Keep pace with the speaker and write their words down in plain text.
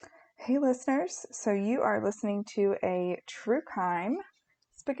Hey listeners, so you are listening to a true crime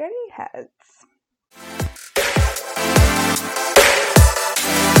spaghetti heads.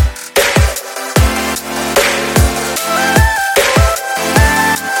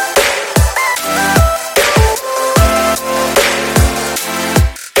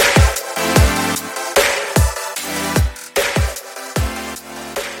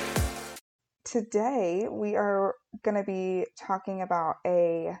 Today we are going to be talking about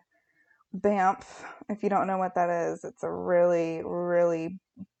a BAMF. If you don't know what that is, it's a really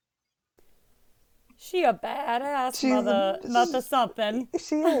She a badass she's mother something.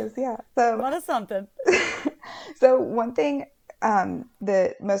 she is, yeah. So Mother something. so one thing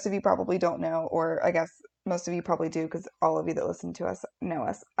that most of you probably don't know, or I guess most of you probably do because all of you that listen to us know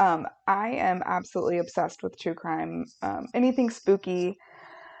us. I am absolutely obsessed with true crime. Anything spooky.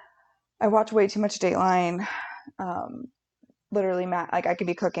 I watch way too much Dateline. Um, Literally, Matt, like I could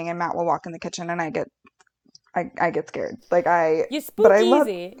be cooking and Matt will walk in the kitchen and I get scared. You But spook I love,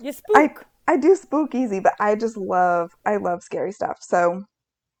 easy. You I spook. I do spook easy, but I love scary stuff. So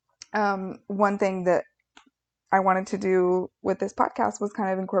one thing that I wanted to do with this podcast was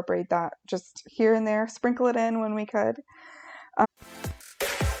kind of incorporate that just here and there, sprinkle it in when we could.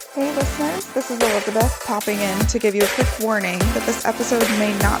 Hey listeners, this is Elizabeth popping in to give you a quick warning that this episode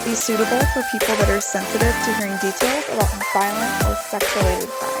may not be suitable for people that are sensitive to hearing details about violent or sex-related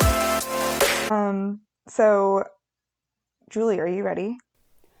crime. So Julie, are you ready?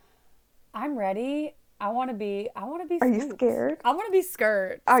 I'm ready. I wanna be Are you spooked. scared? I wanna be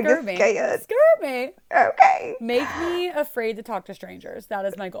scared. Are you Scare me. scared? Scare me. Okay. Make me afraid to talk to strangers. That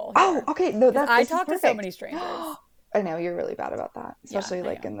is my goal Oh, here. okay. No, Because that I this is talk to so perfect. many strangers. I know you're really bad about that, Yeah, especially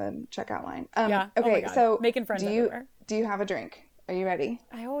I like in am. the checkout line. Yeah. Oh my Okay, god. so Making do friends you everywhere. do you have a drink? Are you ready?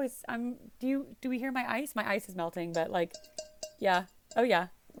 Do we hear my ice? My ice is melting, but like, yeah. Oh yeah.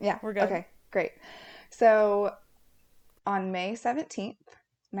 Yeah. We're good. Okay, great. So on May 17th,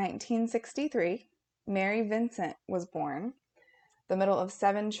 1963, Mary Vincent was born, the middle of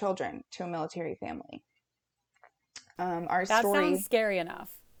seven children to a military family. Our That sounds story. scary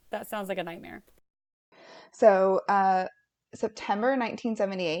enough. That sounds like a nightmare. So September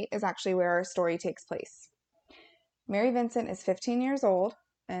 1978 is actually where our story takes place. Mary Vincent is 15 years old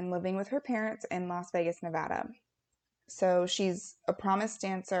and living with her parents in Las Vegas, Nevada. So she's a promised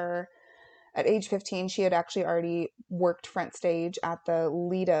dancer. At age 15, she had actually already worked front stage at the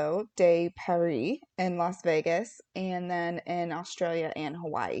Lido de Paris in Las Vegas and then in Australia and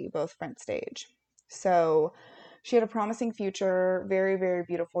Hawaii, both front stage. So she had a promising future, very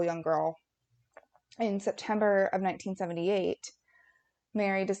beautiful young girl. In September of 1978,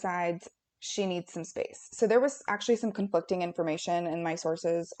 Mary decides she needs some space. So there was actually some conflicting information in my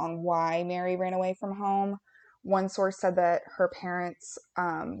sources on why Mary ran away from home. One source said that her parents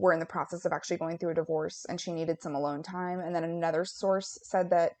were in the process of actually going through a divorce and she needed some alone time. And then another source said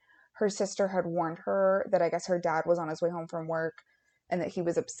that her sister had warned her that I guess her dad was on his way home from work and that he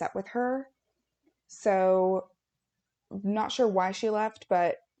was upset with her. So, not sure why she left,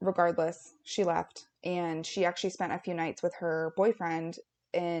 but regardless, she left. And she actually spent a few nights with her boyfriend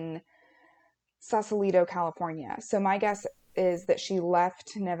in Sausalito, California. So my guess is that she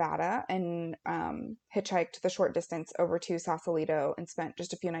left Nevada and hitchhiked the short distance over to Sausalito and spent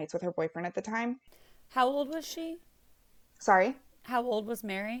just a few nights with her boyfriend at the time. How old was she? Sorry, How old was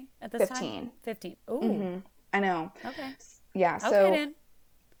Mary at this time? 15. 15. Ooh. Mm-hmm. I know. Okay. Yeah. Okay So then.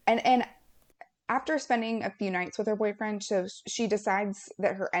 and after spending a few nights with her boyfriend, so she decides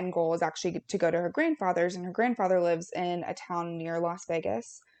that her end goal is actually to go to her grandfather's, and her grandfather lives in a town near Las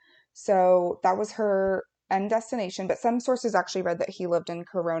Vegas. So that was her end destination. But some sources actually read that he lived in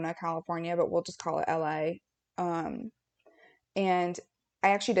Corona, California, but we'll just call it LA. And I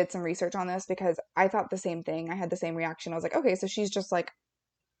actually did some research on this because I thought the same thing. I had the same reaction. I was like, okay, so she's just like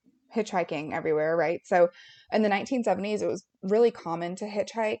hitchhiking everywhere, right? So in the 1970s, it was really common to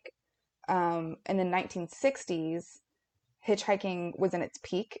hitchhike. In the 1960s, hitchhiking was in its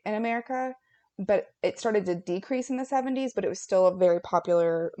peak in America, but it started to decrease in the 70s, but it was still a very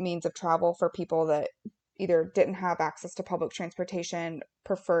popular means of travel for people that either didn't have access to public transportation,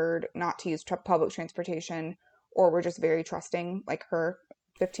 preferred not to use public transportation, or were just very trusting, like her,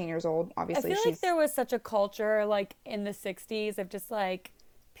 15 years old. I Obviously, feel like she's, there was such a culture like in the 60s of just like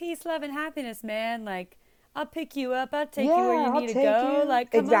peace, love, and happiness, man. Like, I'll pick you up, I'll take you where yeah, you I'll need to take go. you.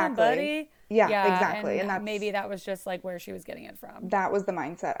 Like, come on, Exactly. buddy. Yeah, Yeah, exactly. and And maybe that was just like where she was getting it from. that was the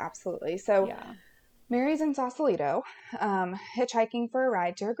mindset, absolutely. So Yeah. Mary's in Sausalito, hitchhiking for a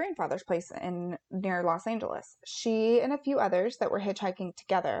ride to her grandfather's place in near Los Angeles. She and a few others that were hitchhiking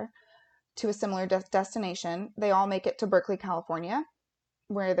together to a similar destination. They all make it to Berkeley, California.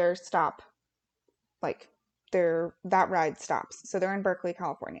 where their stop, like that ride stops. So they're in Berkeley,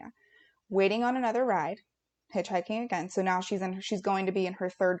 California, waiting on another ride, hitchhiking again. So now she's going to be in her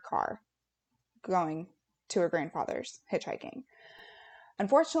third car, going to her grandfather's, hitchhiking.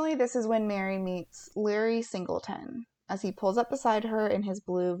 Unfortunately, this is when Mary meets Larry Singleton as he pulls up beside her in his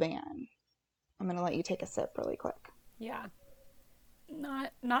blue van. I'm going to let you take a sip really quick. Yeah.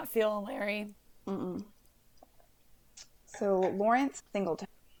 Not feeling Larry. Mm-mm. So Lawrence Singleton.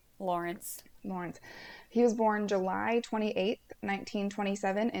 Lawrence. He was born July 28th,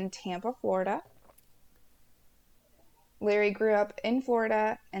 1927 in Tampa, Florida. Larry grew up in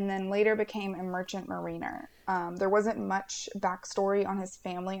Florida and then later became a merchant mariner. There wasn't much backstory on his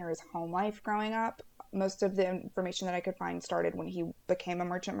family or his home life growing up. Most of the information that I could find started when he became a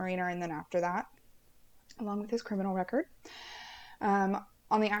merchant mariner and then after that, along with his criminal record. On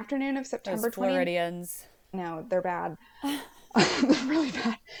the afternoon of September 20th... Floridians. No, they're bad. They're really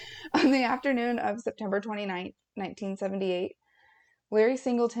bad. On the afternoon of September 29th, 1978, Larry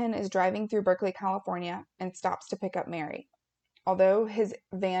Singleton is driving through Berkeley, California, and stops to pick up Mary. Although his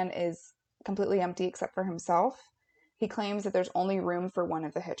van is completely empty except for himself, he claims that there's only room for one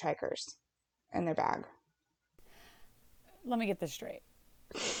of the hitchhikers in their bag. Let me get this straight.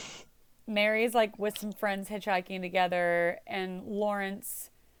 Mary's like with some friends hitchhiking together, and Lawrence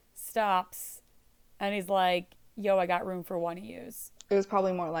stops, and he's like, yo, I got room for one of yous. It was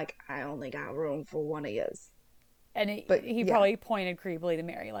probably more like, I only got room for one of yous. And he probably pointed creepily to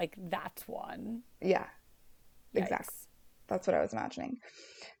Mary, like, that's one. Yeah, Yikes. exactly. That's what I was imagining.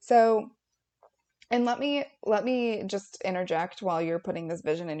 So, and let me just interject while you're putting this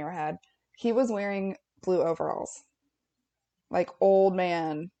vision in your head. He was wearing blue overalls. Like, old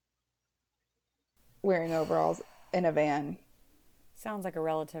man wearing overalls in a van. Sounds like a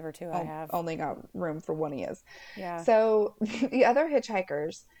relative or two I have. Only got room for one of his. Yeah. So the other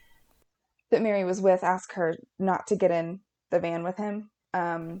hitchhikers that Mary was with asked her not to get in the van with him.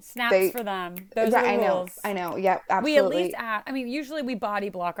 Snaps for them. Those are the rules. I know. Yeah, absolutely. We at least usually we body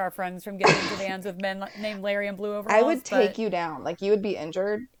block our friends from getting into vans with men named Larry in blue overalls. I would take you down. Like, you would be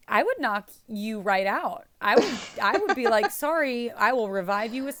injured. I would knock you right out. I would be like, sorry, I will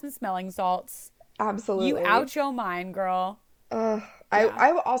revive you with some smelling salts. Absolutely. You out your mind, girl. Yeah.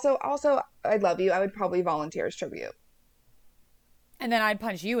 I also, I'd love you. I would probably volunteer as tribute. And then I'd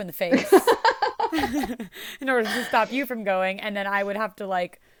punch you in the face in order to stop you from going. And then I would have to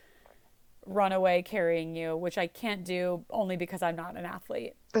like run away carrying you, which I can't do only because I'm not an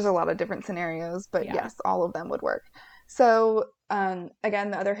athlete. There's a lot of different scenarios, but yes, all of them would work. So,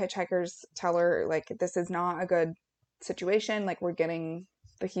 again, the other hitchhikers tell her, like, this is not a good situation. Like, we're getting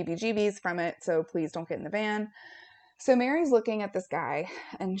the heebie-jeebies from it, so please don't get in the van. So Mary's looking at this guy,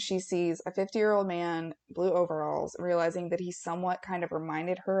 and she sees a 50-year-old man, blue overalls, realizing that he somewhat kind of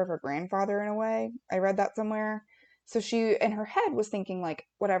reminded her of her grandfather in a way. I read that somewhere. So she, in her head, was thinking, like,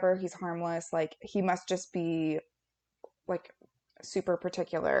 whatever, he's harmless. Like, he must just be, like, super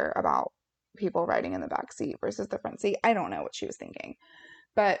particular about people riding in the back seat versus the front seat. I don't know what she was thinking.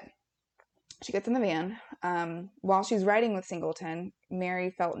 But she gets in the van. While she's riding with Singleton,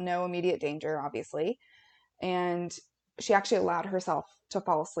 Mary felt no immediate danger, obviously. And she actually allowed herself to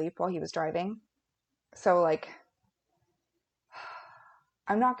fall asleep while he was driving. So, like,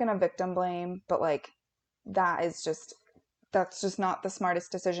 I'm not going to victim blame, but, like, that's just not the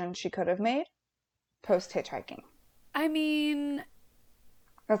smartest decision she could have made post hitchhiking. I mean,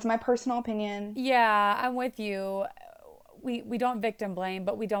 that's my personal opinion. Yeah, I'm with you. We don't victim blame,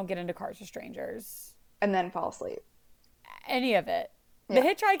 but we don't get into cars with strangers and then fall asleep. Any of it. Yeah. The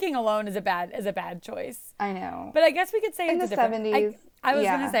hitchhiking alone is a bad choice. I know. But I guess we could say in it's the a different 70s. I was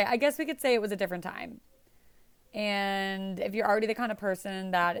going to say, I guess we could say it was a different time. And if you're already the kind of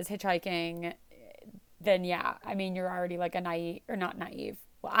person that is hitchhiking, then yeah, I mean, you're already like a naive, or not naive.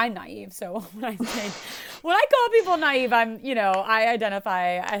 Well, I'm naive, so when I call people naive, I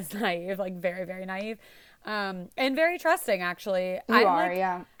identify as naive, like very, very naive. And very trusting, actually.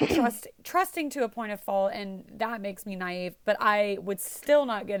 Yeah. Trusting to a point of fault, and that makes me naive. But I would still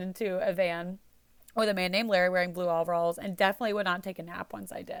not get into a van with a man named Larry wearing blue overalls, and definitely would not take a nap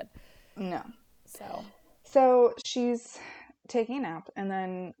once I did. No. So she's taking a nap, and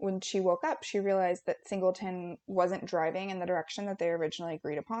then when she woke up, she realized that Singleton wasn't driving in the direction that they originally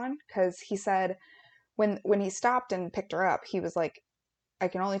agreed upon, because he said when he stopped and picked her up, he was like, I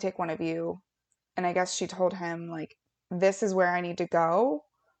can only take one of you. And I guess she told him, like, this is where I need to go.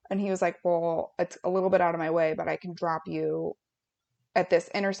 And he was like, well, it's a little bit out of my way, but I can drop you at this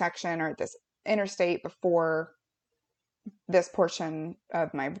intersection or at this interstate before this portion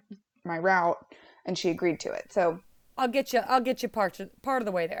of my route. And she agreed to it. So I'll get you part of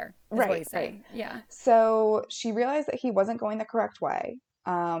the way there, is what Right, he's right. saying. Yeah. So she realized that he wasn't going the correct way.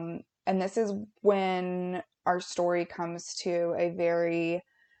 And this is when our story comes to a very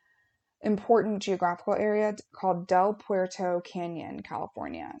important geographical area called Del Puerto Canyon,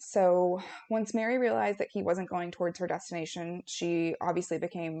 California. So once Mary realized that he wasn't going towards her destination, she obviously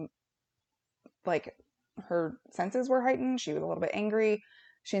became like her senses were heightened. She was a little bit angry.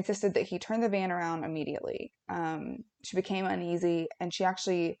 She insisted that he turn the van around immediately. She became uneasy and she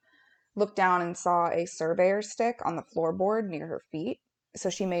actually looked down and saw a surveyor stick on the floorboard near her feet. So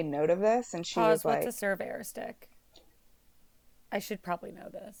she made note of this and she was Pause. What's like, a surveyor stick? I should probably know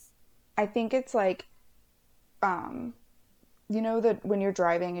this. I think it's like, um, you know, that when you're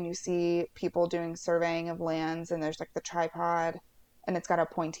driving and you see people doing surveying of lands and there's like the tripod and it's got a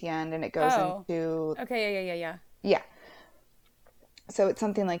pointy end and it goes Oh. into, Okay. Yeah. yeah. So it's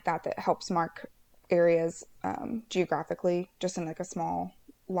something like that that helps mark areas geographically, just in like a small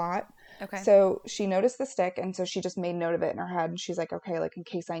lot. Okay. So she noticed the stick, and so she just made note of it in her head. And she's like, okay, like in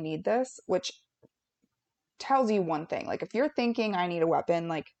case I need this, which tells you one thing. Like if you're thinking I need a weapon,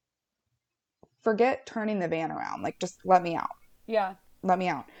 like forget turning the van around. Like just let me out. Yeah. Let me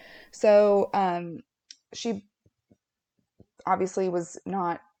out. So she obviously was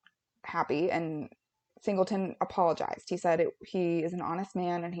not happy, and Singleton apologized. He said he is an honest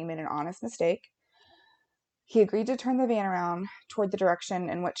man and he made an honest mistake. He agreed to turn the van around toward the direction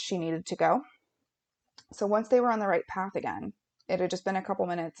in which she needed to go. So once they were on the right path again, it had just been a couple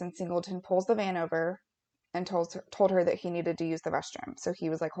minutes, and Singleton pulls the van over and told her that he needed to use the restroom. So he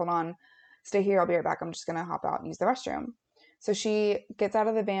was like, hold on, stay here. I'll be right back. I'm just going to hop out and use the restroom. So she gets out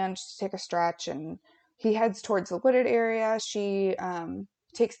of the van just to take a stretch, and he heads towards the wooded area. She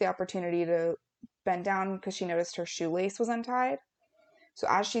takes the opportunity to bend down because she noticed her shoelace was untied. So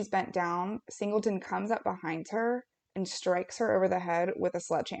as she's bent down, Singleton comes up behind her and strikes her over the head with a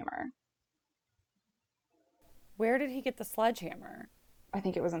sledgehammer. Where did he get the sledgehammer? I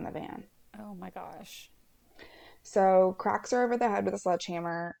think it was in the van. Oh my gosh. So cracks her over the head with a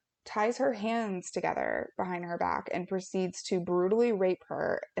sledgehammer, ties her hands together behind her back, and proceeds to brutally rape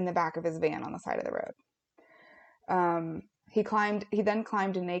her in the back of his van on the side of the road. He then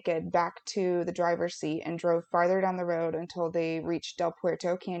climbed naked back to the driver's seat and drove farther down the road until they reached Del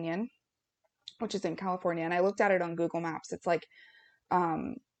Puerto Canyon, which is in California. And I looked at it on Google Maps. It's like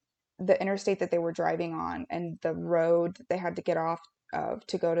um, the interstate that they were driving on and the road that they had to get off of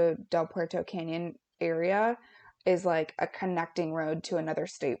to go to Del Puerto Canyon area is like a connecting road to another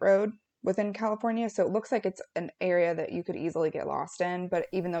state road within California. So it looks like it's an area that you could easily get lost in, but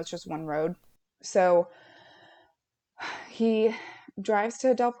even though it's just one road. So he drives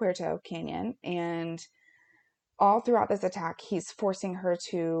to Del Puerto Canyon, and all throughout this attack, he's forcing her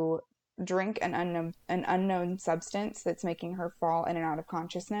to drink an unknown substance that's making her fall in and out of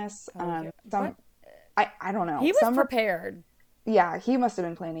consciousness. Oh yeah. Some What? I don't know. He was prepared. Yeah, he must have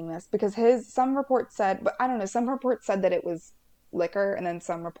been planning this because some reports said, but I don't know, some reports said that it was liquor, and then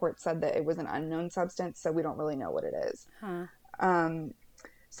some reports said that it was an unknown substance, so we don't really know what it is. Huh. Um,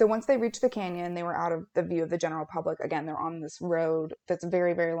 so once they reached the canyon, they were out of the view of the general public. Again, they're on this road that's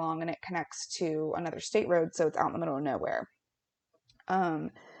very, very long, and it connects to another state road, so it's out in the middle of nowhere. Um,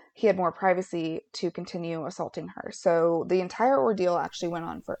 he had more privacy to continue assaulting her. So the entire ordeal actually went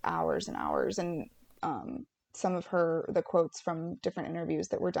on for hours and hours, and some of the quotes from different interviews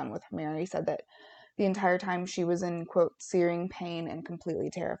that were done with Mary said that the entire time she was in, quote, searing pain and completely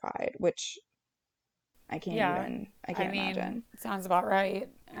terrified, which Yeah. I I can't mean, imagine. sounds about right.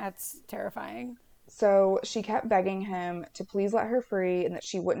 That's terrifying. So she kept begging him to please let her free and that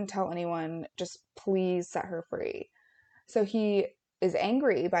she wouldn't tell anyone, just please set her free. So he is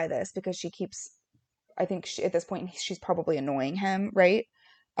angry by this because she keeps, I think at this point, she's probably annoying him, right?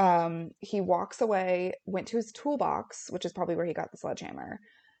 He walks away, went to his toolbox, which is probably where he got the sledgehammer,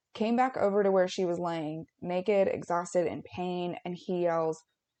 came back over to where she was laying, naked, exhausted, in pain, and he yells,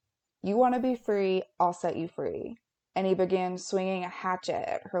 "You want to be free? I'll set you free." And he began swinging a hatchet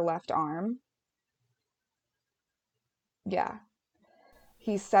at her left arm. Yeah.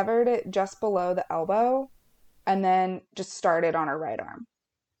 He severed it just below the elbow and then just started on her right arm.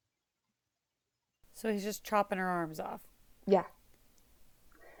 So he's just chopping her arms off. Yeah.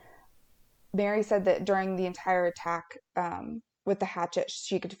 Mary said that during the entire attack with the hatchet,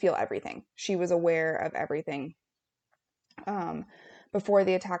 she could feel everything. She was aware of everything. Um, Before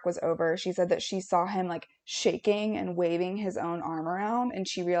the attack was over, she said that she saw him like shaking and waving his own arm around, and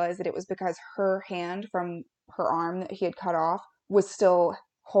she realized that it was because her hand from her arm that he had cut off was still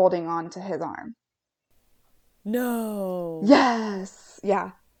holding on to his arm. No. Yes.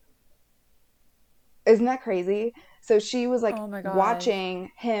 Yeah. Isn't that crazy? So she was like Oh my gosh.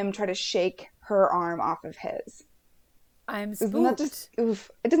 watching him try to shake her arm off of his. I'm Isn't that just, spooked. oof,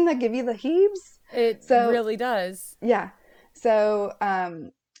 doesn't that give you the heaves? It So, really does. yeah. So,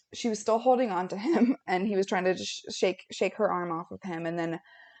 she was still holding on to him and he was trying to just shake her arm off of him. And then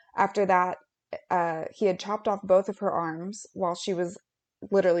after that, he had chopped off both of her arms while she was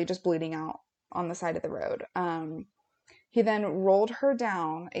literally just bleeding out on the side of the road. He then rolled her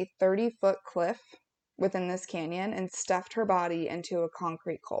down a 30-foot cliff within this canyon and stuffed her body into a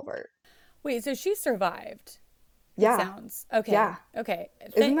concrete culvert. Wait, so she survived. It Yeah, sounds. Okay. yeah. Okay.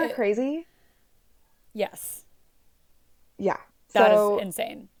 Isn't that crazy? Yes. Yeah. That is So,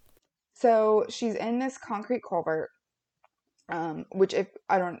 insane. so she's in this concrete culvert, which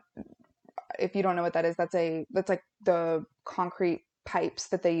if you don't know what that is, that's like the concrete pipes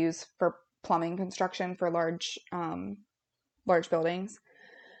that they use for plumbing construction for large buildings.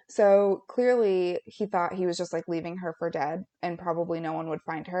 So clearly he thought he was just like leaving her for dead and probably no one would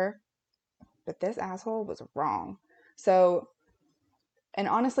find her. But this asshole was wrong. So, and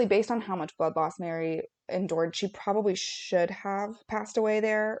honestly, based on how much blood loss Mary endured, she probably should have passed away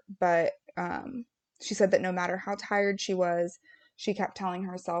there. But she said that no matter how tired she was, she kept telling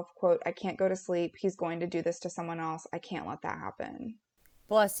herself, quote, I can't go to sleep. He's going to do this to someone else. I can't let that happen.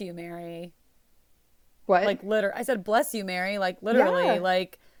 Bless you, Mary. What? Like, literally. I said, bless you, Mary. Like, literally. Yeah.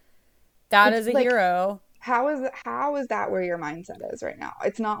 Like, that It's is a like, hero how is that where your mindset is right now?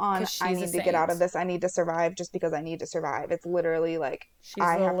 It's not on because I she's a need to get out of saint. this. I need to survive just because I need to survive. It's literally like She's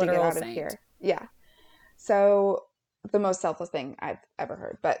I the have to get literal out of saint. here. Yeah. So the most selfless thing I've ever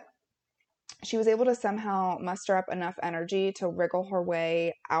heard. But she was able to somehow muster up enough energy to wriggle her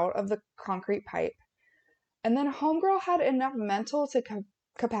way out of the concrete pipe. And then Homegirl had enough mental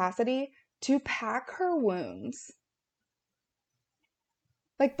capacity to pack her wounds.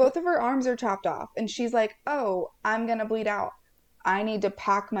 Like both of her arms are chopped off, and she's like, oh, I'm gonna bleed out. I need to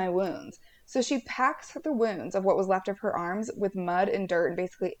pack my wounds. So she packs the wounds of what was left of her arms with mud and dirt and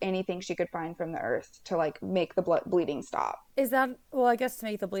basically anything she could find from the earth to like make the bleeding stop. Is that, well, I guess to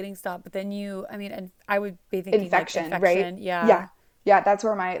make the bleeding stop, but then I mean, and I would be thinking like Infection, right? infection. Yeah. Yeah. Yeah, that's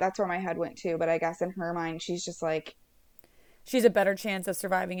where my head went too, but I guess in her mind she's just like, She's a better chance of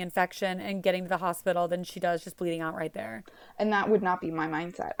surviving infection and getting to the hospital than she does just bleeding out right there. and that would not be my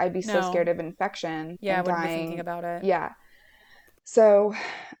mindset. I'd be so scared No. of infection Yeah, I and wouldn't be thinking dying. about it. Yeah. So,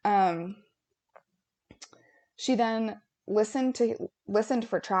 um she then listened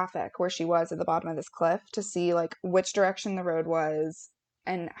for traffic where she was at the bottom of this cliff to see like which direction the road was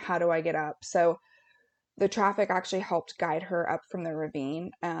and how do I get up. So the traffic actually helped guide her up from the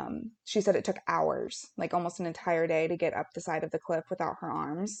ravine. She said it took hours, like almost an entire day, to get up the side of the cliff without her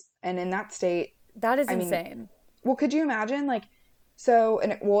arms. And in that state, That is I mean, insane. well, could you imagine? Like, so,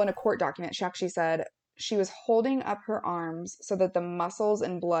 in a court document, she actually said she was holding up her arms so that the muscles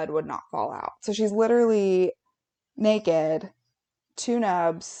and blood would not fall out. So she's literally naked, two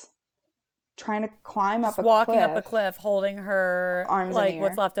nubs, trying to climb up Just a walking up a cliff, cliff holding her, arms in the like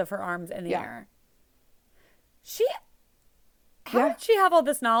what's air. left of her arms in the Yeah. air. She, how Yeah. did she have all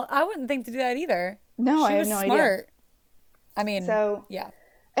this knowledge? I wouldn't think to do that either. No, I She have was no idea. smart. I mean, So, yeah.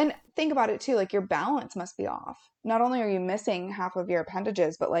 and think about it too, like your balance must be off. Not only are you missing half of your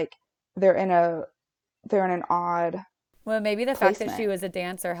appendages, but like they're in a they're in an odd Well, maybe the fact that she placement. was a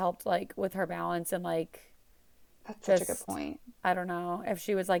dancer helped like with her balance and like That's such a good just point. I don't know if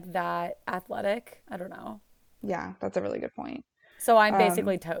she was like that athletic. I don't know. Yeah, that's a really good point. So I'm Um,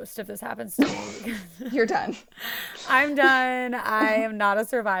 basically toast if this happens to me because you're done. I'm done. I am not a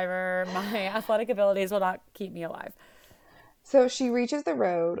survivor. My athletic abilities will not keep me alive. So she reaches the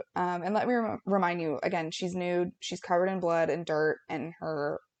road, and let me remind you again, she's nude, she's covered in blood and dirt, and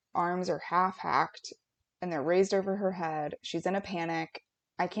her arms are half hacked and they're raised over her head. She's in a panic.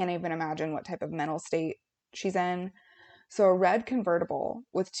 I can't even imagine what type of mental state she's in. So a red convertible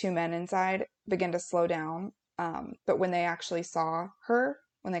with two men inside began to slow down. But when they actually saw her,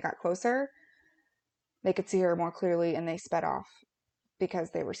 when they got closer, they could see her more clearly and they sped off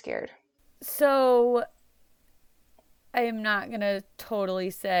because they were scared. So I am not going to totally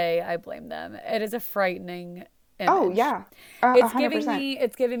say I blame them. It is a frightening Oh image. yeah, 100%.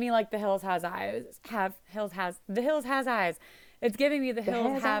 It's giving me like the hills has eyes. It's giving me The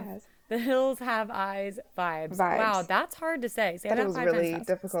has eyes. the hills have eyes vibes. Wow, Vibes. that's hard to say. Say That that was 5 times really fast.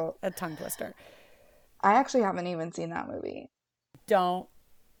 difficult. A tongue twister. I actually haven't even seen that movie. Don't.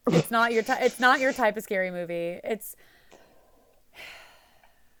 It's not your type of scary movie. It's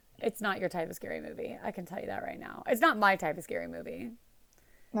not your type of scary movie. I can tell you that right now. It's not my type of scary movie.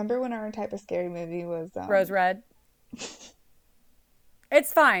 Remember when our type of scary movie was Rose Red.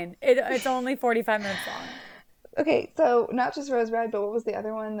 It's fine. It's only 45 minutes long. Okay, so not just Rosebud, but what was the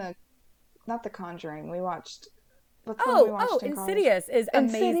other one? The not The Conjuring. We watched. What's the one we Oh, watched in college? Insidious is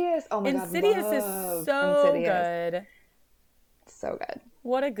amazing. Insidious. Oh my God, Insidious is love so Insidious. good. So good.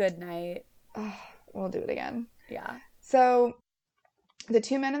 What a good night. Ugh, we'll do it again. Yeah. So the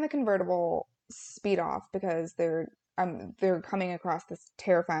two men in the convertible speed off because they're coming across this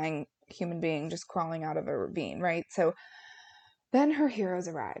terrifying human being just crawling out of a ravine, right? So then her heroes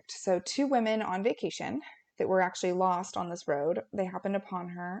arrived. So two women on vacation that were actually lost on this road, they happened upon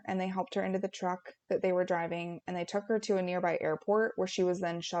her and they helped her into the truck that they were driving and they took her to a nearby airport where she was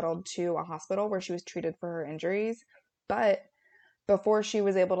then shuttled to a hospital where she was treated for her injuries. But before she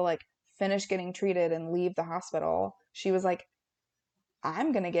was able to like finish getting treated and leave the hospital, she was like,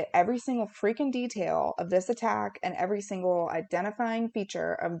 I'm going to get every single freaking detail of this attack and every single identifying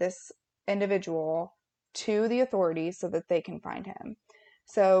feature of this individual to the authorities so that they can find him.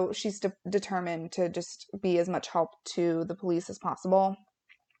 So she's determined to just be as much help to the police as possible,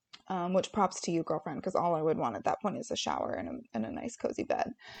 which props to you, girlfriend, because all I would want at that point is a shower and a nice cozy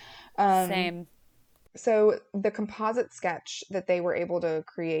bed. Um, Same. so the composite sketch that they were able to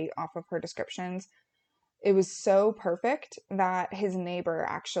create off of her descriptions, it was so perfect that his neighbor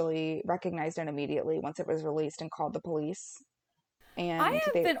actually recognized it immediately once it was released and called the police. I And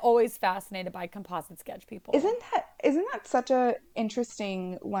have they been always fascinated by composite sketch people. isn't that such a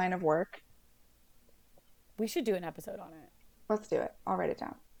interesting line of work? We should do an episode on it Let's do it. I'll write it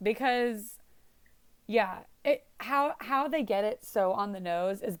down. because yeah, how they get it so on the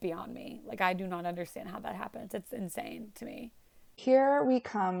nose is beyond me. Like I do not understand how that happens. It's insane to me. Here we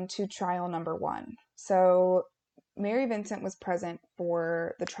come to trial number one. So Mary Vincent was present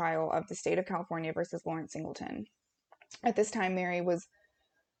for the trial of the state of California versus Lawrence Singleton. At this time, Mary was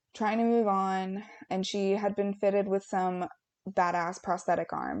trying to move on, and she had been fitted with some badass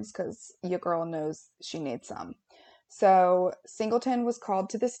prosthetic arms because your girl knows she needs some. So Singleton was called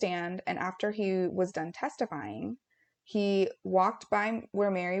to the stand, and after he was done testifying, he walked by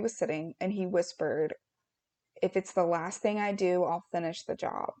where Mary was sitting and he whispered, "If it's the last thing I do, I'll finish the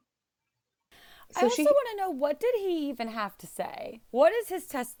job." I So also she, want to know, what did he even have to say? What is his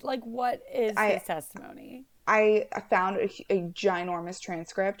test like what is I, his testimony? I found a ginormous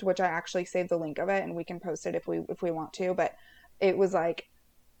transcript, which I actually saved the link of it, and we can post it if we want to. But it was like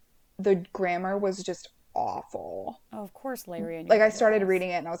the grammar was just awful. Oh, of course, Larry and your Like I little started ass. reading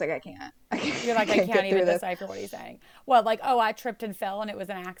it and I was like, I can't. I You're can't, I like, I can't can't get even through this. decipher what he's saying. What, like, oh, I tripped and fell and it was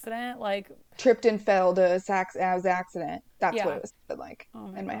an accident? Like, Tripped and fell to sax as accident. That's what yeah. it was like Oh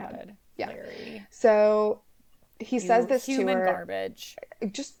my in my head. God, Yeah. Larry. So he says You this to human her, garbage.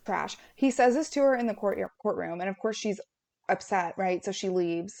 just trash. He says this to her in the courtroom, and of course she's upset, right? So she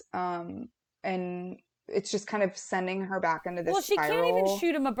leaves, and it's just kind of sending her back into this Well, she can't even spiral.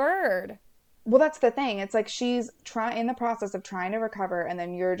 shoot him a bird. Well, that's the thing. It's like she's trying in the process of trying to recover, and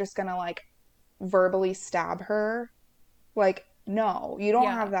then you're just gonna like verbally stab her. Like, no, you don't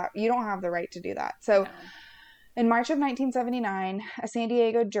have Yeah. that. You don't have the right to do that. So No. in March of 1979, a San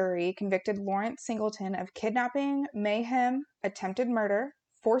Diego jury convicted Lawrence Singleton of kidnapping, mayhem, attempted murder,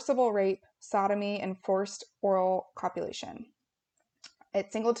 forcible rape, sodomy, and forced oral copulation.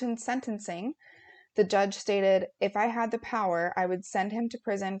 At Singleton's sentencing, the judge stated, "If I had the power, I would send him to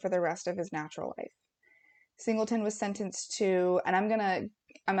prison for the rest of his natural life." Singleton was sentenced to, and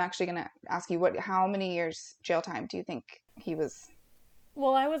I'm actually gonna ask you how many years jail time do you think he was?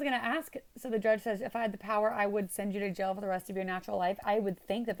 Well, I was going to ask. So the judge says, if I had the power, I would send you to jail for the rest of your natural life. I would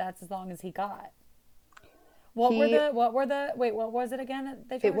think that that's as long as he got. He, Wait, what was it again that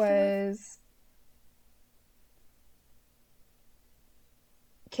they it charged him with? was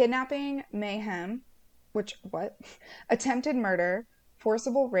kidnapping, mayhem, which, what? Attempted murder,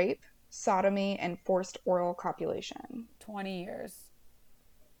 forcible rape, sodomy, and forced oral copulation. 20 years.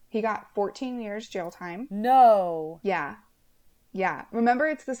 He got 14 years jail time. No. Yeah. Yeah. Remember,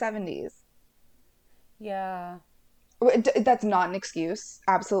 it's the 70s. Yeah. That's not an excuse.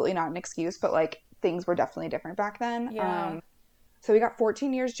 Absolutely not an excuse, but like things were definitely different back then. Yeah. So he got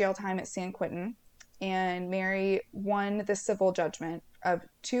 14 years jail time at San Quentin, and Mary won the civil judgment of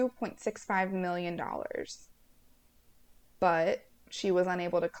 $2.65 million. But she was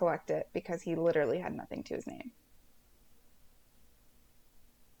unable to collect it because he literally had nothing to his name.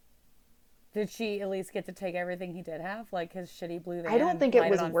 Did she at least get to take everything he did have? Like his shitty blue I van don't and think it light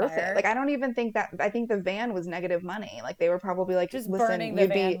it was on worth it. fire? Like, I don't even think that, I think the van was negative money. Like, they were probably like, Just burning listen,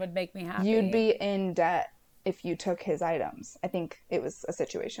 the van would make me you'd happy. be in debt if you took his items. I think it was a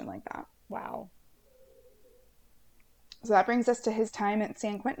situation like that. Wow. So that brings us to his time at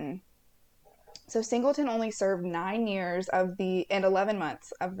San Quentin. So Singleton only served 9 years and 11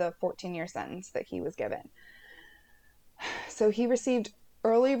 months of the 14-year sentence that he was given. So he received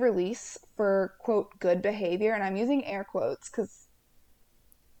early release for, quote, good behavior. And I'm using air quotes because,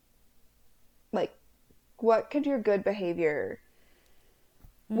 like, what could your good behavior,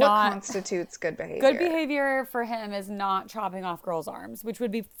 what Not constitutes good good behavior? behavior for him is not chopping off girls' arms, which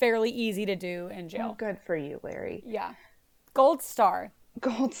would be fairly easy to do in Well, jail. good for you, Larry. Yeah. Gold star.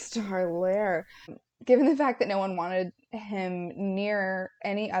 Gold Star Lair. Given the fact that no one wanted him near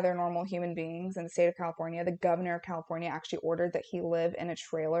any other normal human beings in the state of California, the governor of California actually ordered that he live in a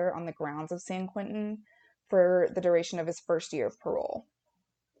trailer on the grounds of San Quentin for the duration of his first year of parole.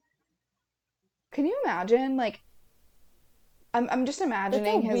 Can you imagine? Like, I'm just That's a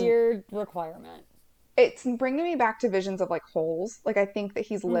imagining his. weird requirement. It's bringing me back to visions of like holes. Like, I think that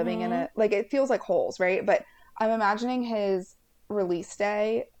he's living in Mm-hmm. a. Like, it feels like holes, right? But I'm imagining his release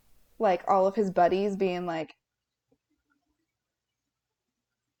day, like all of his buddies being like,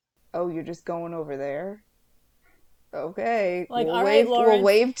 "Oh, you're just going over there? Okay, Like, all right, we'll Lawrence.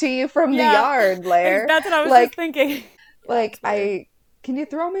 wave to you from the Yeah. yard, Lair." That's what I was just Like thinking. Yeah, like it's weird. I can you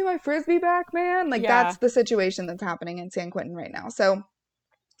throw me my frisbee back, man? Like Yeah. that's the situation that's happening in San Quentin right now. So,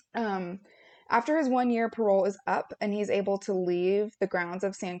 um after his 1 year parole is up and he's able to leave the grounds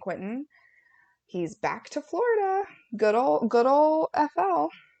of San Quentin, he's back to Florida. Good old FL. Home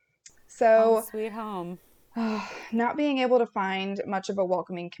So, sweet home. not being able to find much of a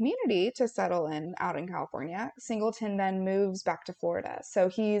welcoming community to settle in out in California, Singleton then moves back to Florida. So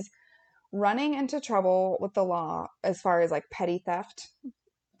he's running into trouble with the law as far as like petty theft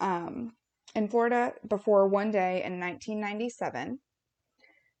um, in Florida before one day in 1997,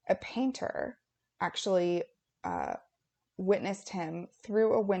 a painter actually uh, witnessed him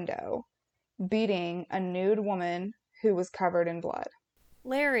through a window beating a nude woman who was covered in blood.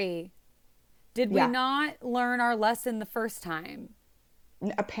 Larry, did we Yeah, not learn our lesson the first time?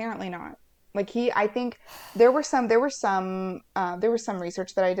 apparently not. Like I think there was some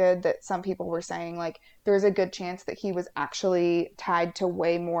research that I did that some people were saying like there's a good chance that he was actually tied to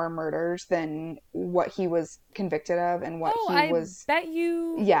way more murders than what he was convicted of and what Oh, he I was. bet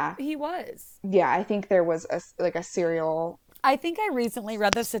you Yeah, he was. yeah. I think there was a serial. I think I recently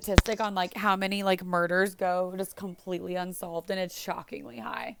read the statistic on like how many like murders go just completely unsolved, and it's shockingly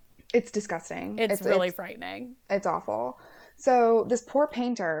high. It's disgusting. It's It's really it's frightening. it's awful. So this poor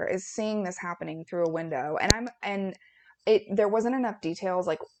painter is seeing this happening through a window, and it there wasn't enough details.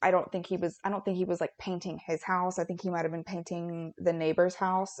 Like I don't think he was like painting his house. I think he might have been painting the neighbor's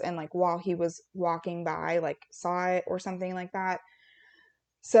house, and like while he was walking by, like saw it or something like that.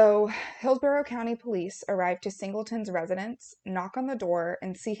 So Hillsborough County Police arrive to Singleton's residence, knock on the door,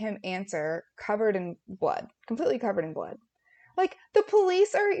 and see him answer, covered in blood, completely covered in blood. Like the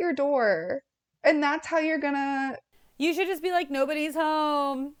police are at your door, and that's how you're gonna You should just be like, nobody's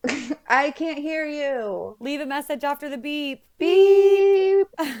home. I can't hear you. Leave a message after the beep. Beep.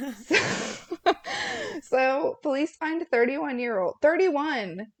 Beep. So, police find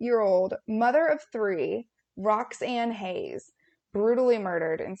 31-year-old mother of three, Roxanne Hayes, brutally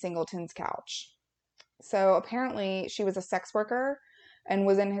murdered in Singleton's couch. So, apparently, she was a sex worker and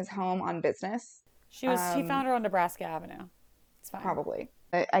was in his home on business. He found her on Nebraska Avenue. It's fine. Probably.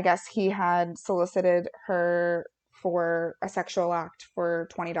 I guess he had solicited her for a sexual act for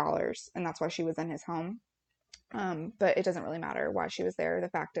 $20, and that's why she was in his home. But it doesn't really matter why she was there. The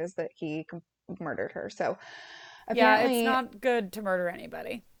fact is that he murdered her. So Yeah, it's apparently, not good to murder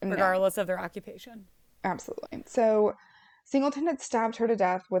anybody, no, regardless of their occupation. absolutely. So Singleton had stabbed her to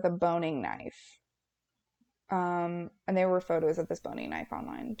death with a boning knife. And there were photos of this boning knife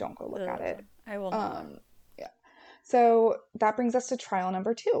online. Don't go look at it. Ugh, I will not. Yeah. So that brings us to trial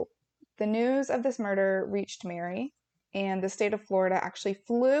number 2. The news of this murder reached Mary, and the state of Florida actually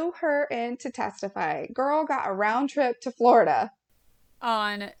flew her in to testify. Girl got a round trip to Florida.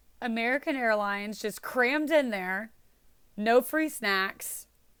 On American Airlines, just crammed in there, no free snacks.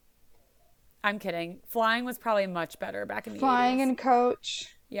 I'm kidding. Flying was probably much better back in the Flying 80s. in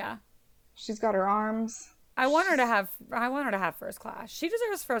coach. Yeah. She's got her arms. I want her to have first class. She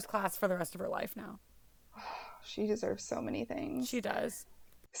deserves first class for the rest of her life now. She deserves so many things. She does.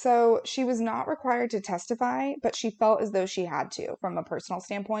 So she was not required to testify, but she felt as though she had to from a personal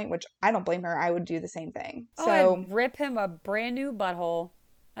standpoint, which I don't blame her. I would do the same thing. Oh, So, I'd rip him a brand new butthole.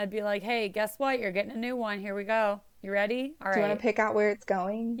 I'd be like, hey, guess what? You're getting a new one. Here we go. You ready? All do you want right. to pick out where it's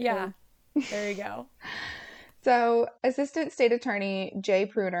going? Yeah. There you go. So, Assistant State Attorney Jay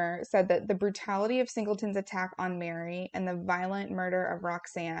Pruner said that the brutality of Singleton's attack on Mary and the violent murder of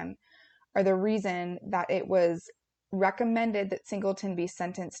Roxanne are the reason that it was recommended that Singleton be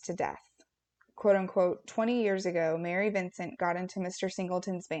sentenced to death. Quote unquote, 20 years ago, Mary Vincent got into Mr.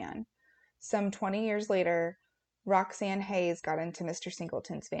 Singleton's van. Some 20 years later, Roxanne Hayes got into Mr.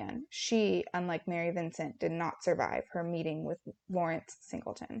 Singleton's van. She, unlike Mary Vincent, did not survive her meeting with Lawrence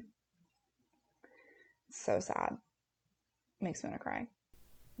Singleton. So sad. Makes me want to cry.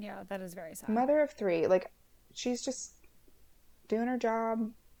 Yeah, that is very sad. Mother of three. Like, she's just doing her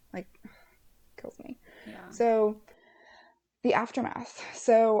job. Like, kills me. Yeah. So, the aftermath.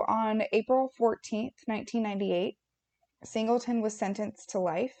 So, on April 14th, 1998, Singleton was sentenced to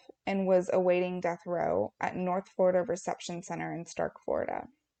life and was awaiting death row at North Florida Reception Center in Stark, Florida.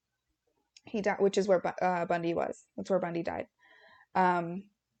 He died, which is where Bundy was. That's where Bundy died. Um,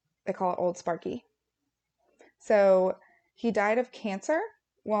 they call it Old Sparky. So he died of cancer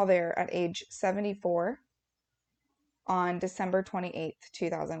while there at age 74 on December 28th,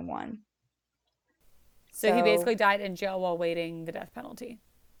 2001. So he So, basically died in jail while waiting the death penalty.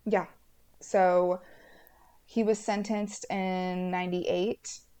 yeah. So he was sentenced in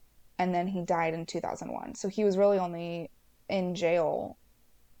 98 and then he died in 2001. So he was really only in jail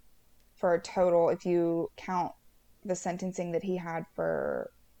for a total, if you count the sentencing that he had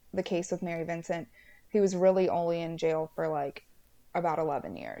for the case with Mary Vincent, he was really only in jail for like about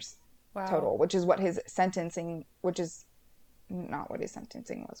 11 years Wow. total, which is what his sentencing, which is not what his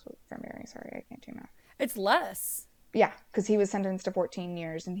sentencing was for Mary. Sorry, I can't do math. It's less. Yeah, because he was sentenced to 14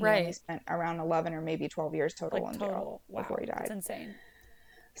 years and he only Right. spent around 11 or maybe 12 years total Like in jail total. before he Wow. That's died. insane.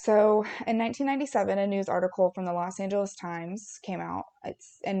 So in 1997, a news article from the Los Angeles Times came out.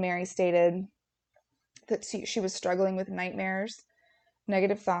 And Mary stated that she was struggling with nightmares,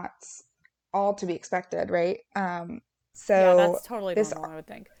 negative thoughts, all to be expected, right? Yeah, So that's totally this, normal, I would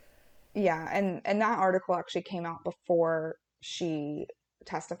think. yeah, and that article actually came out before she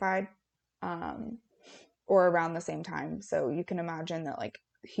testified, um, or around the same time. So you can imagine that like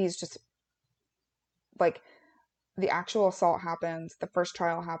he's just like the actual assault happens, the first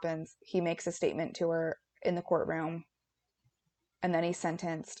trial happens, he makes a statement to her in the courtroom, and then he's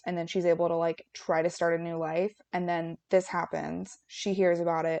sentenced, and then she's able to like try to start a new life, and then this happens, she hears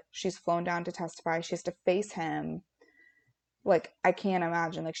about it, she's flown down to testify, she has to face him. Like, I can't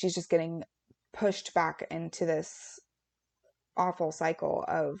imagine, like, she's just getting pushed back into this awful cycle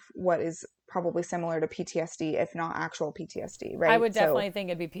of what is probably similar to PTSD, if not actual PTSD, I right? would So definitely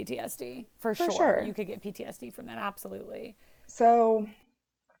think it'd be PTSD. For for sure. sure. You could get PTSD from that. Absolutely. So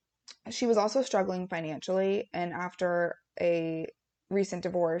she was also struggling financially, and after a recent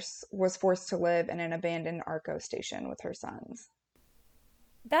divorce was forced to live in an abandoned Arco station with her sons.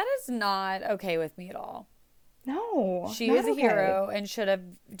 That is not okay with me at all. No, She not was a okay. hero and should have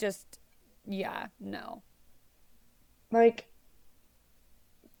just, yeah, no. Like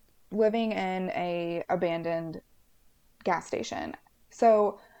living in a abandoned gas station.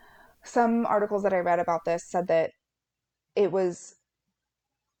 So some articles that I read about this said that it was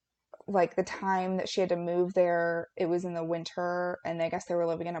like the time that she had to move there, it was in the winter, and I guess they were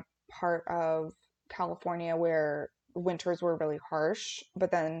living in a part of California where winters were really harsh,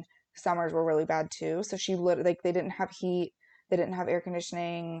 but then summers were really bad too. So she like they didn't have heat, they didn't have air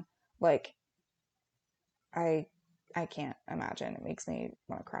conditioning. Like I I can't imagine. It makes me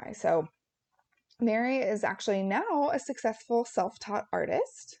want to cry. So Mary is actually now a successful self-taught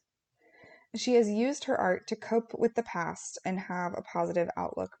artist. She has used her art to cope with the past and have a positive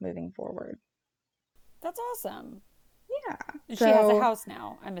outlook moving forward. That's awesome. Yeah. And she has a So house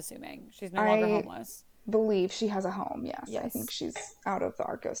now, I'm assuming. She's no longer I homeless. believe she has a home. Yes. I think Yes. she's out of the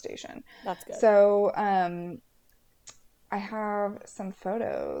Arco station. That's good. So I have some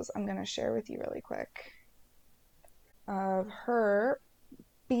photos I'm going to share with you really quick of her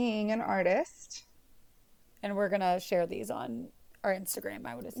being an artist. And we're going to share these on our Instagram,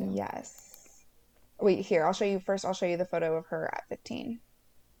 I would assume. Yes. Wait, here, I'll show you first. I'll show you the photo of her at 15.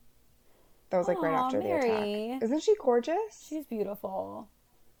 That was like right Aw, after the attack. Mary. Isn't she gorgeous? She's beautiful.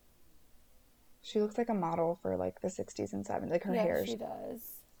 She looks like a model for like the 60s and 70s. Like her Yes, hair's. she does.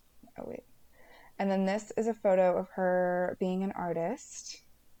 Oh, wait. And then this is a photo of her being an artist.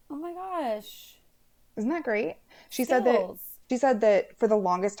 Oh my gosh. Isn't that great? She said that Skills. she said that for the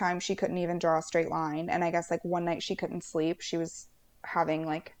longest time she couldn't even draw a straight line, and I guess like one night she couldn't sleep. She was having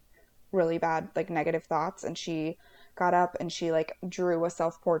like really bad like negative thoughts, and she got up and she like drew a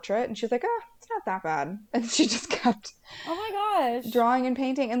self-portrait, and she's like, "Ah, it's not that bad." And she just kept Oh my gosh. drawing and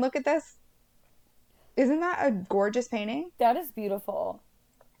painting. And look at this. Isn't that a gorgeous painting? That is beautiful.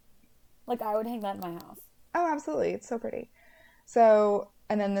 Like, I would hang that in my house. Oh, absolutely. It's so pretty. So,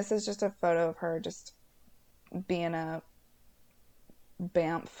 and then this is just a photo of her just being a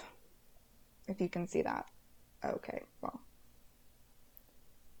Banff, if you can see that. Okay, well.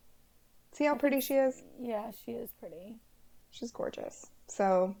 See how I can. pretty she is? Yeah, she is pretty. She's gorgeous.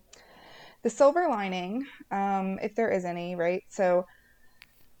 So, The silver lining, if there is any, right? So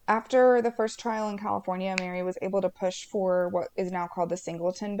after the first trial in California, Mary was able to push for what is now called the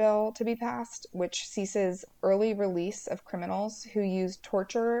Singleton Bill to be passed, which ceases early release of criminals who used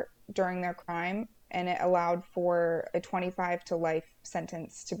torture during their crime, and it allowed for a 25 to life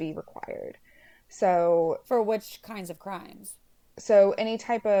sentence to be required. So, For which kinds of crimes? so any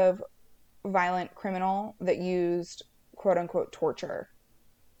type of violent criminal that used quote unquote torture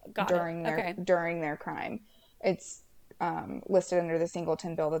Got it. Okay. during their crime. It's listed under the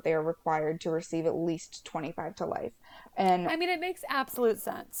Singleton Bill that they are required to receive at least 25 to life. And I mean, it makes absolute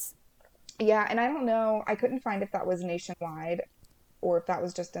sense. yeah, and I don't know, I couldn't find if that was nationwide or if that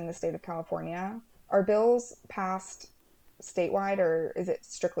was just in the state of California. Are bills passed statewide or is it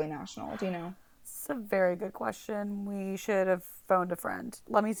strictly national? Do you know? It's a very good question. We should have phoned a friend.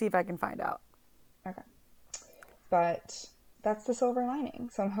 Let me see if I can find out. Okay. But that's the silver lining.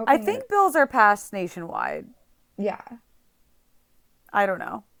 So I'm I hoping that, think bills are passed nationwide. yeah. I don't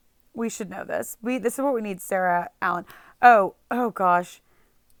know. We should know this. This is what we need, Sarah Allen. Oh gosh.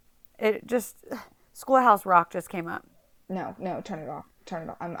 It just Schoolhouse Rock just came up. No, no, turn it off. Turn it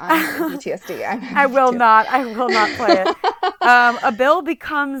off. I'm having PTSD. I'm I having will PTSD. not. I will not play it. A bill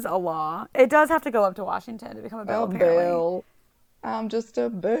becomes a law. It does have to go up to Washington to become a bill, A apparently. bill. I'm just a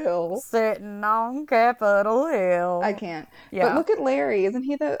bill. Sitting on Capitol I Hill. can't. But Yeah. look at Larry. Isn't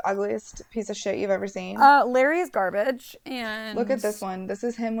he the ugliest piece of shit you've ever seen? Larry is garbage, Look and at this one. This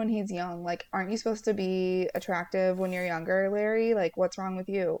is him when he's young. Like, aren't you supposed to be attractive when you're younger, Larry? Like, what's wrong with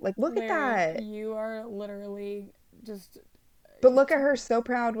you? Like, look at Larry, that. you are literally just But look at her, so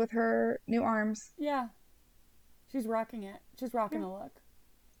proud with her new arms. yeah. She's rocking it. She's rocking Yeah. the look.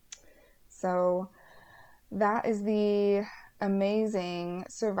 So, that is the amazing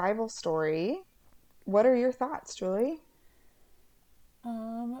survival story. What are your thoughts, Julie?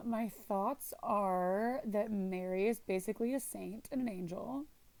 My thoughts are that Mary is basically a saint and an angel.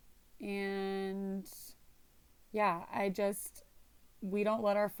 And yeah, we don't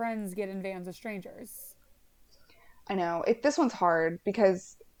let our friends get in vans with strangers. I know. This one's hard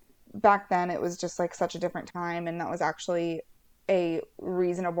because back then it was just like such a different time and that was actually a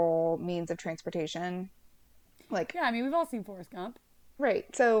reasonable means of transportation. Like, Yeah, I mean, we've all seen Forrest Gump. right.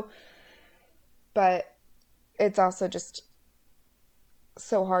 So, but it's also just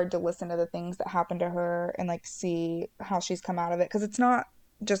so hard to listen to the things that happened to her and like see how she's come out of it because it's not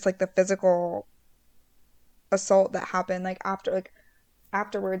just like the physical assault that happened like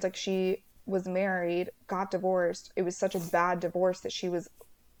afterwards like she was married, got divorced. It was such a bad divorce that she was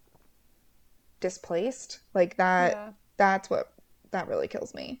displaced. Like Yeah. that's what that really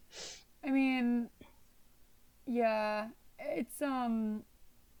kills me. I mean, yeah, it's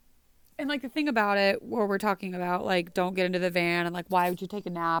and like the thing about it where we're talking about like don't get into the van and like why would you take a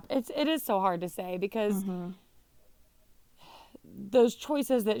nap? It is so hard to say because Mm-hmm. those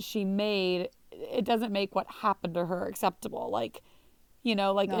choices that she made, it doesn't make what happened to her acceptable. Like,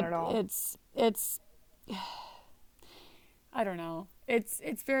 like Not at all. it's I don't know. It's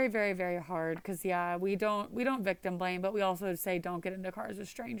very very very hard because yeah, we don't victim blame, but we also say don't get into cars with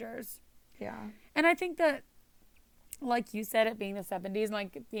strangers. Yeah. And I think that like you said, it being the 70s and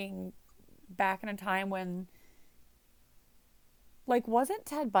like being back in a time when like wasn't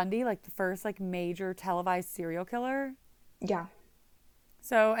Ted Bundy like the first like major televised serial killer? Yeah.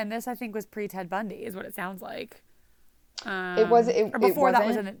 So, and this I think was pre Ted Bundy, is what it sounds like. Or It before that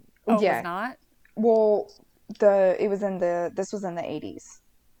was wasn't. in the. Oh, it was Yeah. not. Well, the it was in the this was in the 80s.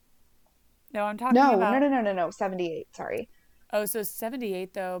 No, I'm talking No, no, about. no, no, no, no. 78, sorry. Oh, so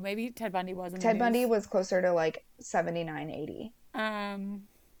 78 though. Maybe Ted Bundy was in the Ted Bundy news. was closer to like 79, 80. Um,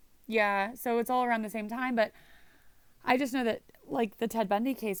 yeah. So it's all around the same time, but I just know that like the Ted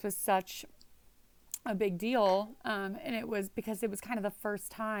Bundy case was such a big deal, and it was because it was kind of the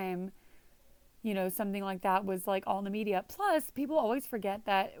first time something like that was like all in the media. Plus, people always forget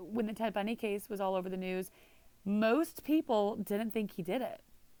that when the Ted Bundy case was all over the news, most people didn't think he did it.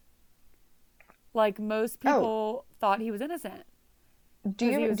 Like most Oh, people thought he was innocent do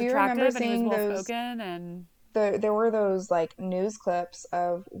because he you was do you remember attractive and he was seeing well those spoken and there were those like news clips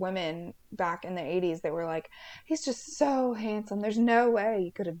of women back in the 80s that were like, he's just so handsome. There's no way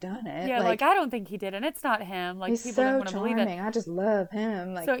he could have done it. yeah, like Like, I don't think he did and it's not him. Like he's people didn't so want to believe it. charming. I just love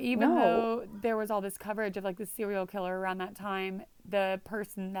him. Like, So even no. though there was all this coverage of like the serial killer around that time, the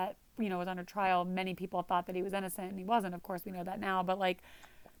person that was under trial, many people thought that he was innocent and he wasn't. Of course, we know that now, but like,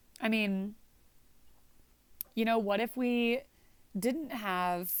 I mean, what if we didn't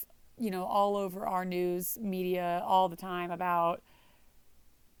have, all over our news media all the time about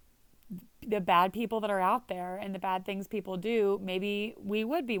the bad people that are out there and the bad things people do, maybe we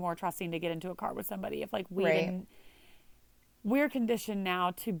would be more trusting to get into a car with somebody if like we Right. didn't. We're conditioned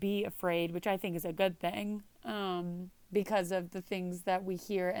now to be afraid, which I think is a good thing, because of the things that we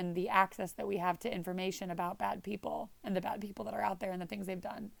hear and the access that we have to information about bad people and the bad people that are out there and the things they've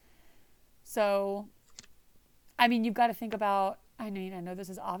done. So, I mean, you've got to think about, I mean, I know this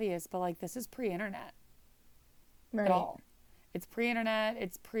is obvious, but like this is pre-internet at Right. all. It's pre-internet,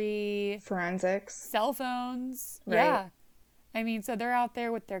 it's pre Forensics. cell phones. Right. Yeah. I mean, so they're out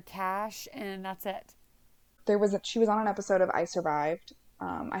there with their cash and that's it. She was on an episode of I Survived.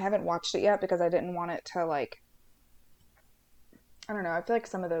 I haven't watched it yet because I didn't want it to like, I don't know. I feel like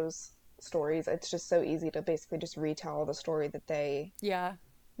some of those stories, it's just so easy to basically just retell the story that they, Yeah.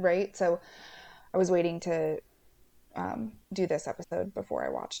 right? So I was waiting to do this episode before I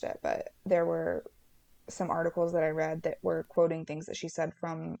watched it, but there were some articles that I read that were quoting things that she said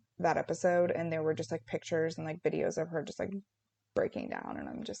from that episode, and there were just like pictures and like videos of her just like breaking down, and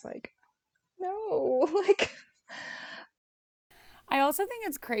I'm just like, no, like, I also think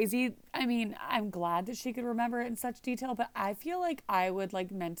it's crazy. I mean, I'm glad that she could remember it in such detail, but I feel like I would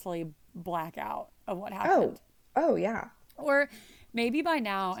like mentally black out of what oh, happened. oh yeah, Or maybe by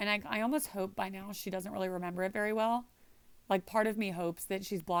now, and I almost hope by now she doesn't really remember it very well. Like part of me hopes that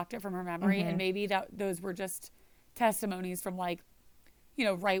she's blocked it from her memory and mm-hmm. maybe that those were just testimonies from like, you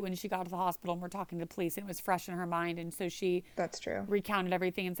know, right when she got to the hospital and we're talking to the police and it was fresh in her mind and so she That's true. recounted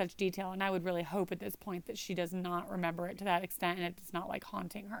everything in such detail and I would really hope at this point that she does not remember it to that extent and it's not like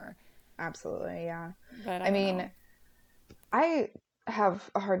haunting her. Absolutely, yeah. But I I don't mean, know. I have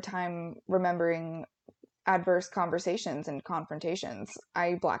a hard time remembering adverse conversations and confrontations.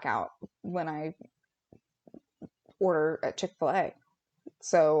 I black out when I order at Chick-fil-A.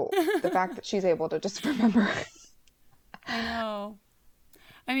 So the fact that she's able to just remember. I know.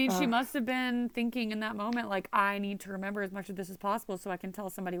 I mean, she uh, must have been thinking in that moment, like, I need to remember as much of this as possible so I can tell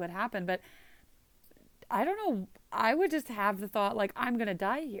somebody what happened. But I don't know. I would just have the thought, like, I'm going to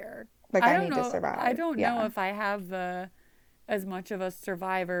die here. like I I don't need to know. I survive. don't know Yeah. if I have the as much of a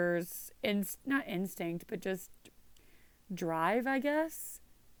survivor's not instinct, but just drive, I guess.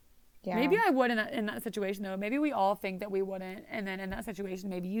 Maybe Yeah. I would in that situation though. Maybe we all think that we wouldn't, and then in that situation,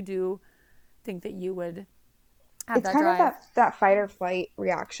 maybe you do think that you would have It's that kind of drive. that fight or flight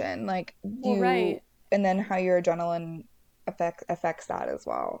reaction. Like Well, you right. and then how your adrenaline affects that as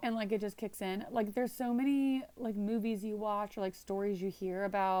well. And like it just kicks in. Like there's so many like movies you watch or like stories you hear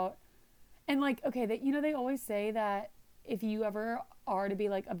about, and like okay, that you know they always say that if you ever are to be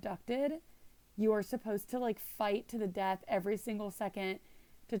like abducted, you are supposed to like fight to the death every single second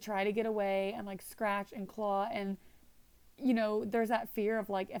to try to get away and like scratch and claw and you know there's that fear of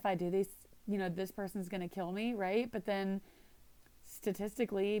like if I do this you know this person's going to kill me, right? But then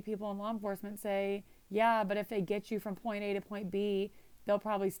statistically people in law enforcement say yeah, but if they get you from point A to point B, they'll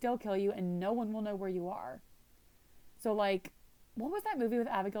probably still kill you and no one will know where you are. So like what was that movie with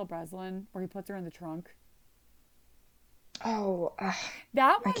Abigail Breslin where he puts her in the trunk? Oh,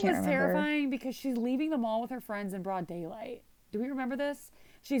 That I one can't was remember. terrifying because she's leaving the mall with her friends in broad daylight. Do we remember this?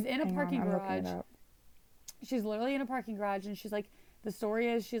 She's in a Hang on, parking I'm looking it garage. up. She's literally in a parking garage and she's like, the story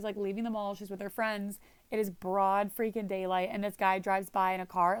is she's like leaving the mall. She's with her friends. It is broad freaking daylight. And this guy drives by in a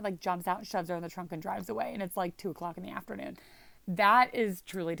car, like jumps out and shoves her in the trunk and drives away. And it's like 2 o'clock in the afternoon. That is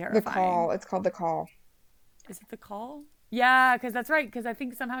truly The terrifying. Call. It's called The Call. Is it the call? Yeah, because that's right. Because I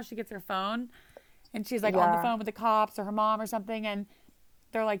think somehow she gets her phone and she's like on the Yeah. phone with the cops or her mom or something. And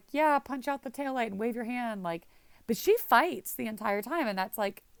they're like, yeah, punch out the taillight and wave your hand. Like, but she fights the entire time. And that's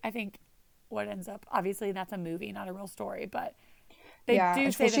like, I think what ends up, obviously, that's a movie, not a real story. But they Yeah.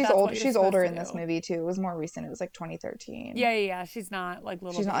 do Well, say that that's what you're she's supposed older to in this do. movie too. It was more recent. It was like 2013. Yeah, yeah, yeah. She's not like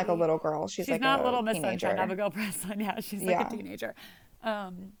little She's not like a baby. little girl. She's She's like not a little Miss Sunshine, teenager. Abigail Breslin. Yeah, she's like a Yeah. teenager.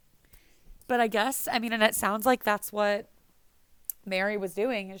 Um, but I guess, I mean, and it sounds like that's what Mary was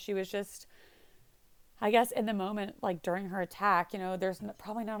doing. Is she was just, I guess, in the moment, like during her attack, you know, there's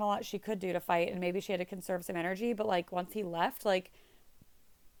probably not a lot she could do to fight, and maybe she had to conserve some energy. But like once he left, like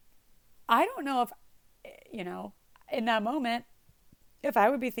I don't know if, you know, in that moment, if I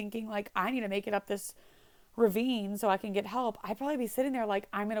would be thinking like I need to make it up this ravine so I can get help, I'd probably be sitting there like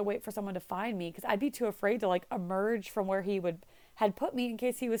I'm gonna wait for someone to find me because I'd be too afraid to like emerge from where he would had put me in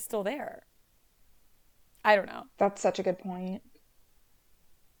case he was still there. I don't know. That's such a good point.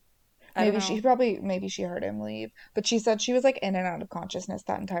 I don't know. Maybe she heard him leave, but she said she was like in and out of consciousness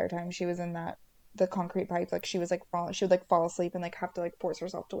that entire time she was in that the concrete pipe. Like she would like fall asleep and like have to like force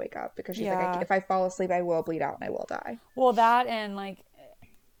herself to wake up because she's like, Yeah. if I fall asleep, I will bleed out and I will die. Well, that and like,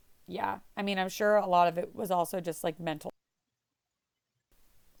 yeah. I mean, I'm sure a lot of it was also just like mental.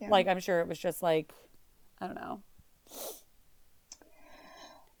 Yeah. Like, I'm sure it was just like, I don't know.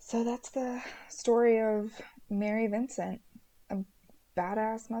 So that's the story of Mary Vincent, a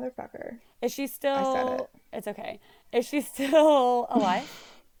badass motherfucker. Is she I said it. still, it's okay. Is she still alive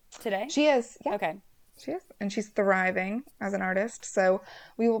today? She is, yeah, Okay. she is. And she's thriving as an artist. So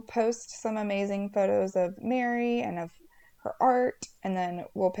we will post some amazing photos of Mary and of her art. And then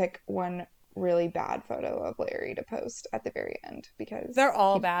we'll pick one really bad photo of Larry to post at the very end They're because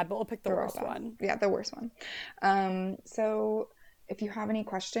all bad, but we'll pick the they're all worst bad. one. Yeah, the worst one. So if you have any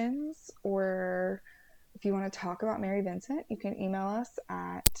questions or if you want to talk about Mary Vincent, you can email us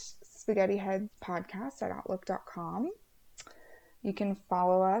at spaghettiheadspodcast@outlook.com. You can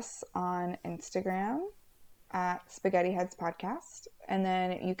follow us on Instagram at Spaghetti Heads Podcast. And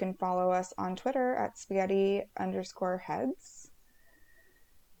then you can follow us on Twitter at spaghetti_heads. Is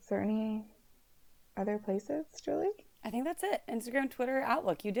there any other places, Julie? I think that's it. Instagram, Twitter,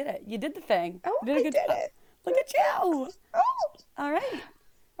 Outlook. You did it. You did the thing. Oh, You did a I good did job. it. Look at you. Oh, All right.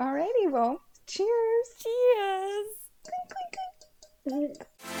 alrighty. Well, cheers. Cheers. Clink, clink, clink.